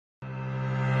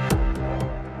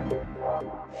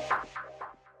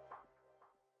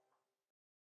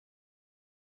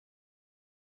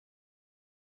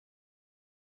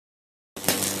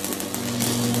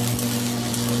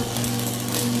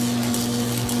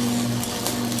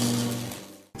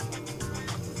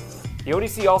The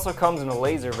ODC also comes in a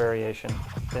laser variation.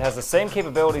 It has the same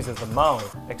capabilities as the Molly,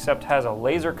 except has a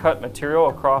laser cut material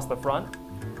across the front,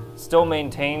 still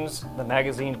maintains the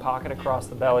magazine pocket across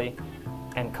the belly,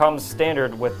 and comes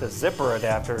standard with the zipper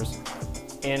adapters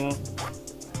in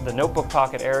the notebook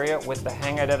pocket area with the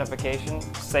hang identification,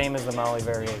 same as the Molly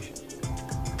variation.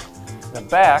 The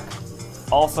back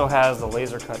also has the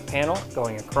laser cut panel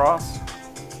going across,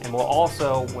 and will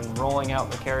also, when rolling out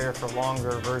the carrier for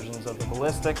longer versions of the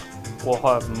ballistic, will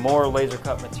have more laser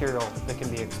cut material that can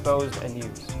be exposed and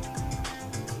used.